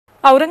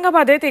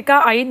औरंगाबादेत एका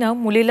आईनं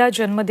मुलीला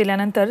जन्म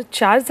दिल्यानंतर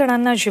 4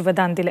 जणांना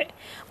जीवदान दिले।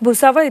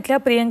 भुसावळ इथल्या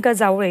प्रियंका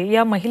जावळे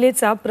या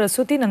महिलेचा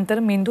प्रसूतीनंतर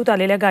मेंदूत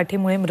आलेल्या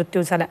गाठीमुळे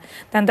मृत्यू झाला।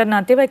 त्यानंतर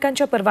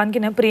नातेवाईकांच्या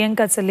परवानगीने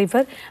प्रियंकाचं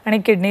लिव्हर आणि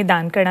किडनी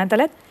दान करण्यात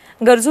आलं।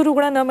 गरजू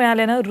रुग्ण न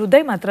मिळाल्याने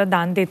हृदय मात्र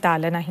दान देता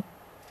आलं नाही।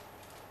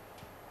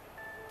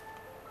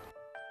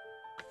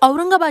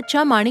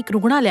 औरंगाबादच्या माणिक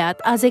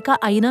रुग्णालयात आज एका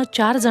आईनं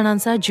 4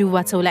 जणांचा जीव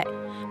वाचवलाय।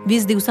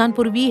 20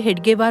 दिवसांपूर्वी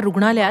हेडगेवार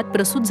रुग्णालयात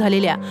प्रसूत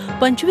झालेल्या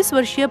 25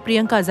 वर्षीय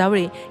प्रियंका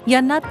जावळे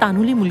यांना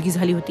तानुली मुलगी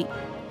झाली होती।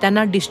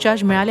 त्यांना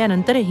डिस्चार्ज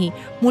मिळाल्यानंतरही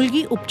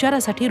मुलगी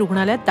उपचारासाठी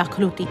रुग्णालयात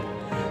दाखल होती।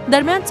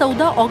 दरम्यान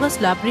 14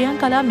 ऑगस्टला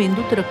प्रियंकाला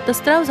मेंदूत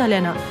रक्तस्राव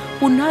झाल्यानं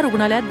पुन्हा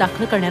रुग्णालयात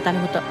दाखल करण्यात आलं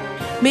होतं।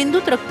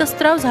 मेंदूत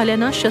रक्तस्राव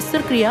झाल्यानं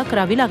शस्त्रक्रिया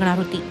करावी लागणार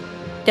होती।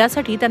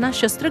 त्यासाठी त्यांना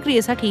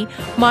शस्त्रक्रियेसाठी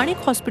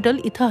माणिक हॉस्पिटल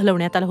इथं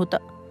हलवण्यात आलं होतं।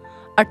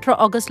 18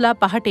 ऑगस्टला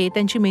पहाटे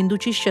त्यांची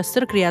मेंदूची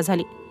शस्त्रक्रिया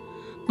झाली।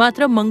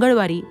 मात्र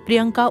मंगळवारी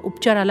प्रियंका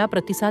उपचाराला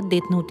प्रतिसाद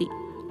देत नव्हती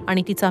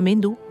आणि तिचा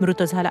मेंदू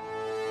मृत झाला।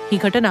 ही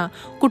घटना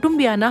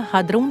कुटुंबियांना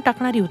हादरवून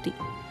टाकणारी होती।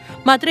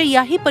 मात्र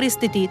याही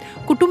परिस्थितीत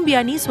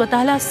कुटुंबियांनी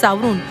स्वतःला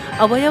सावरून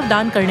अवयव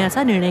दान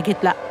करण्याचा निर्णय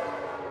घेतला।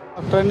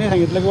 डॉक्टरांनी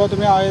सांगितलं की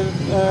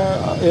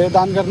तुम्ही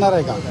दान करणार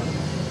आहे का?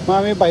 मग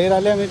आम्ही बाहेर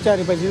आले, आम्ही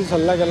 4-5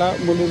 सल्ला केला।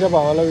 मुलीच्या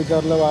भावाला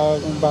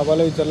विचारलं,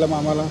 बाबाला विचारलं,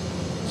 मामाला,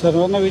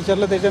 सर्वांना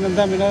विचारलं।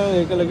 त्याच्यानंतर आम्ही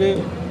हे केलं की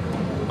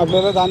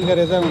आपल्याला दान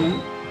करायचं आहे म्हणून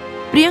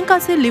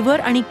प्रियंकाचे लिव्हर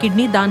आणि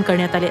किडनी दान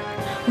करण्यात आले।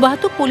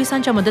 वाहतूक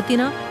पोलिसांच्या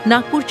मदतीनं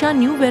नागपूरच्या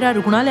न्यू वेरा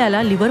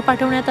रुग्णालयाला लिव्हर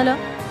पाठवण्यात आलं,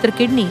 तर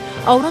किडनी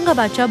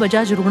औरंगाबादच्या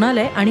बजाज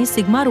रुग्णालय आणि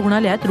सिग्मा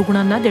रुग्णालयात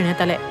रुग्णांना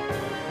देण्यात आलंय।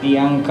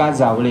 प्रियंका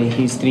जावळे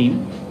ही स्त्री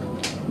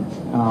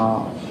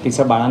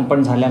तिचं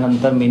बाळंतपण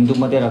झाल्यानंतर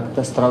मेंदूमध्ये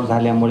रक्तस्राव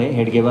झाल्यामुळे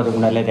हेडगेवार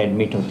रुग्णालयात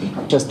ॲडमिट होती।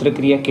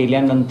 शस्त्रक्रिया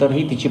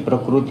केल्यानंतरही तिची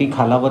प्रकृती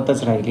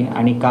खालावतच राहिली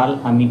आणि काल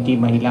आम्ही ती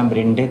महिला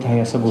ब्रेन डेथ आहे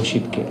असं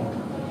घोषित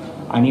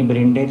केलं आणि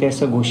ब्रेन डेथ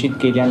असं घोषित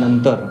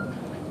केल्यानंतर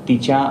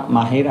तिच्या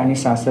माहेर आणि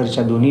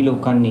सासरच्या दोन्ही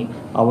लोकांनी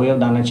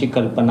अवयवदानाची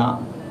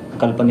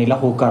कल्पनेला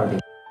होकार दिला।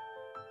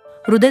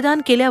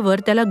 हृदयदान केल्यावर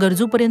त्याला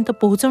गरजूपर्यंत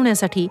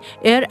पोहोचवण्यासाठी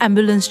एअर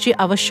ॲम्ब्युलन्सची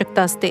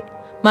आवश्यकता असते।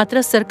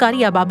 मात्र सरकार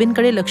या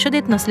बाबींकडे लक्ष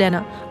देत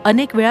नसल्यानं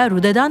अनेक वेळा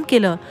हृदयदान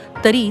केलं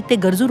तरी ते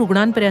गरजू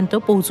रुग्णांपर्यंत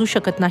पोहोचू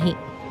शकत नाही।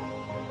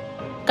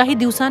 काही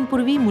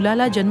दिवसांपूर्वी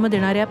मुलाला जन्म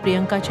देणाऱ्या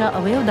प्रियंकाच्या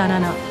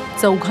अवयवदानानं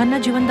 4घांना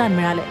जीवनदान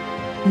मिळालंय।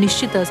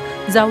 निश्चितच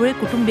जावळे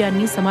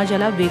कुटुंबियांनी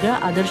समाजाला वेगळा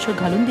आदर्श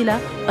घालून दिला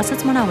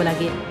असंच म्हणावं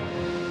लागेल।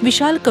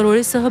 विशाल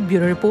करोळेसह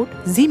bureau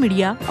report, Zee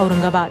media,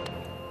 Aurangabad.